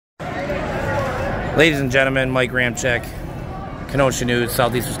Ladies and gentlemen, Mike Ramczyk, Kenosha News,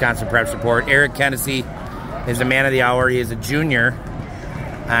 Southeast Wisconsin Preps Report. ERIC KENESIE is the man of the hour. He is a junior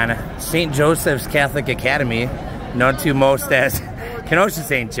on St. Joseph's Catholic Academy, known to most as Kenosha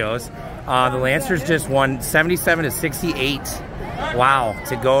St. Joe's. The Lancers just won 77-68. Wow,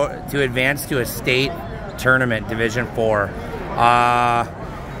 to advance to a state tournament, Division 4.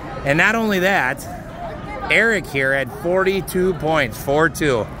 And not only that, ERIC here had 42 points,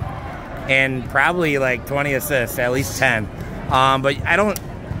 4-2, and probably like 20 assists, at least 10. But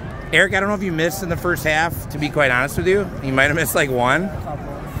ERIC, I don't know if you missed in the first half, to be quite honest with you. You might have missed like one.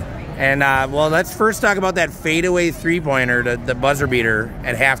 And, well, let's first talk about that fadeaway three-pointer, the buzzer beater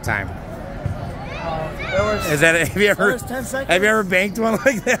at halftime. Have you ever banked one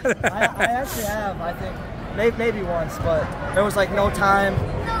like that? I actually have, I think. Maybe once, but there was like no time.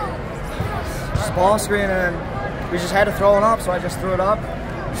 Just ball screen, and we just had to throw it up, so I just threw it up.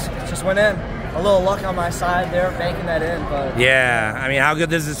 Just went in. A little luck on my side there, banking that in, but... Yeah, I mean, how good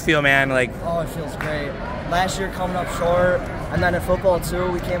does this feel, man? Like, oh, it feels great. Last year coming up short, and then in football too,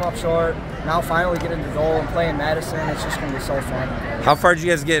 we came up short. Now finally getting to goal and playing Madison, it's just going to be so fun. How far did you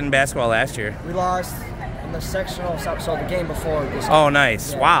guys get in basketball last year? We lost in the sectional, so the game before this game. Oh,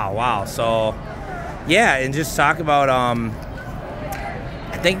 nice. Yeah. Wow. So, yeah, and just talk about,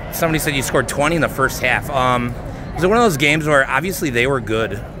 I think somebody said you scored 20 in the first half. Was it one of those games where obviously they were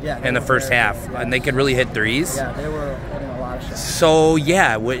good in the first half, and they could really hit threes? Yeah, they were hitting a lot of shots. So,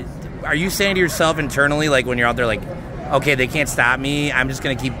 yeah, are you saying to yourself internally, like when you're out there, like, okay, they can't stop me, I'm just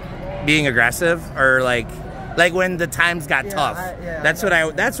going to keep being aggressive? Or like when the times got tough? That's what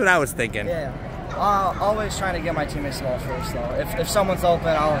I was thinking. Yeah. Always trying to get my teammates the ball first, though. If someone's open,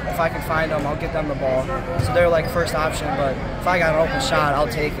 if I can find them, I'll get them the ball. So they're like first option, but if I got an open shot, I'll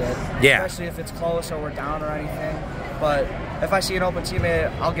take it. Yeah. Especially if it's close or we're down or anything. But if I see an open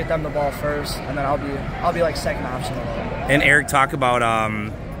teammate, I'll get them the ball first, and then I'll be like second option. And ERIC, talk about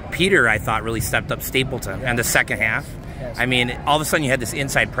Peter. I thought really stepped up Stapleton in the second half. Yes. I mean, all of a sudden you had this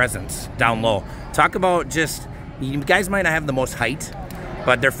inside presence down low. Talk about just, you guys might not have the most height,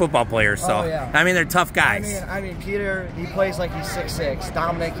 but they're football players, so I mean, they're tough guys. I mean, Peter, he plays like he's 6'6".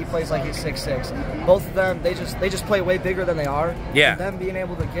 Dominic, he plays like he's 6'6". Both of them, they just play way bigger than they are. Yeah. And them being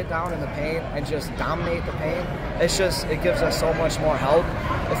able to get down in the paint and just dominate the paint, it gives us so much more help.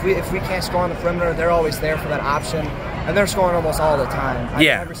 If we can't score on the perimeter, they're always there for that option, and they're scoring almost all the time. I mean,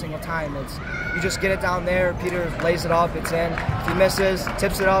 every single time, you just get it down there. Peter lays it up, it's in. If he misses,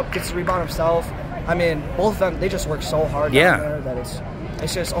 tips it up, gets the rebound himself. I mean, both of them, they just work so hard down there that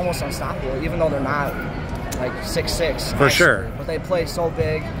it's just almost unstoppable, even though they're not like 6'6". For sure. But they play so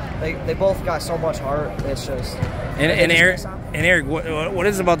big. They both got so much heart. It's just... And ERIC, what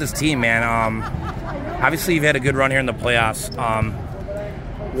is it about this team, man? Obviously, you've had a good run here in the playoffs.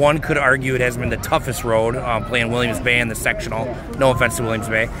 One could argue it has been the toughest road, playing Williams Bay in the sectional. No offense to Williams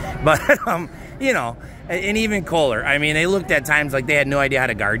Bay. But, you know, and even Kohler. I mean, they looked at times like they had no idea how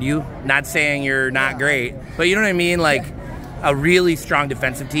to guard you. Not saying you're not great, but you know what I mean? Like... A really strong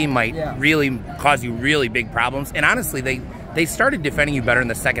defensive team might really cause you really big problems. And honestly, they started defending you better in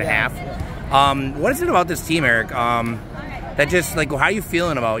the second half. What is it about this team, ERIC, that just, like, how are you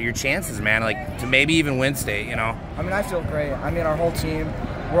feeling about your chances, man? Like, to maybe even win state, you know? I mean, I feel great. I mean, our whole team,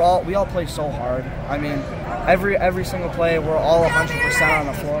 we all play so hard. I mean, every single play, we're all 100% on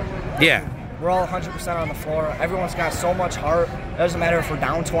the floor. Yeah. We're all 100% on the floor. Everyone's got so much heart. It doesn't matter if we're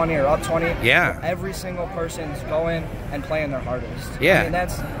down 20 or up 20. Yeah. Every single person's going and playing their hardest. Yeah. I mean,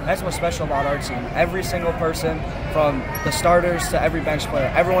 that's what's special about our team. Every single person, from the starters to every bench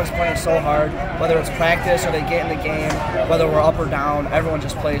player, everyone's playing so hard. Whether it's practice or they get in the game, whether we're up or down, everyone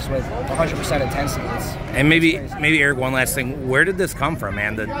just plays with 100% intensity. And maybe ERIC, one last thing. Where did this come from,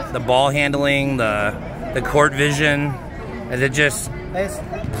 man? The ball handling, the court vision. Is it just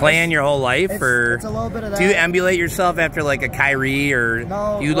playing your whole life, or it's a little bit of that. Do you emulate yourself after like a Kyrie, or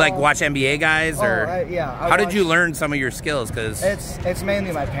like watch NBA guys, or how did you learn some of your skills? Because it's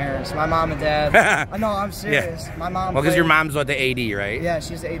mainly my parents, my mom and dad. No, I'm serious. My mom. Well, because your mom's what, the AD, right? Yeah,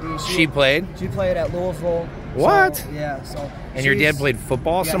 she's the AD. She played. She played at Louisville. What? So, yeah. So. And your dad played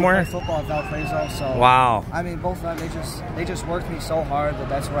football somewhere? He played football at Valparaiso. So. Wow. I mean, both of them, they just worked me so hard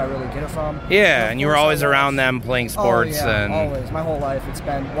that's where I really get it from. Yeah, and you were always around them playing sports. Oh, yeah, and always. My whole life, it's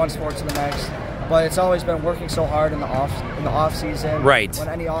been one sport to the next. But it's always been working so hard in the off season. Right. When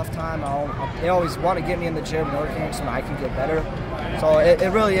any off time, they always want to get me in the gym working so I can get better. So it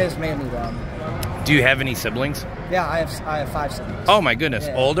really is mainly them. Do you have any siblings? Yeah, I have 5 siblings. Oh my goodness.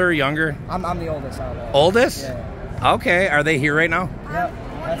 Yeah. Older, younger? I'm the oldest out of all. Oldest? Yeah. Okay. Are they here right now? Yep.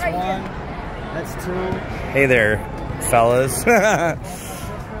 That's 1. That's 2. Hey there, fellas.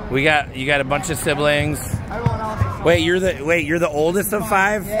 You got a bunch of siblings. Wait, you're the oldest of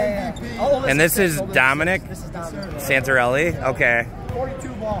 5? Yeah. And this is Dominic? This is Dominic. Santarelli? Okay. 42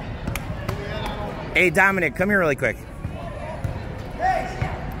 ball. Hey, Dominic, come here really quick.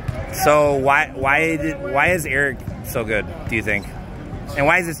 So why is Eric so good, do you think? And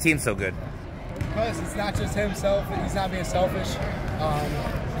why is his team so good? Because it's not just himself. He's not being selfish.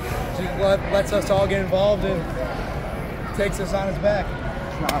 He lets us all get involved and takes us on his back.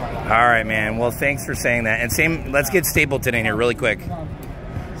 All right, man. Well, thanks for saying that. And let's get Stapleton in here really quick.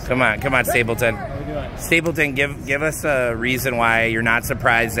 Come on, Stapleton. Stapleton, give us a reason why you're not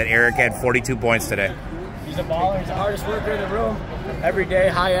surprised that Eric had 42 points today. He's a baller. He's the hardest worker in the room. Every day,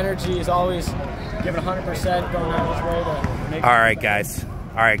 high energy. He's always giving 100%, going out of his way to make. All right,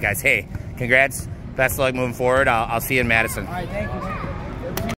 guys. Hey, congrats. Best of luck moving forward. I'll see you in Madison. All right, thank you.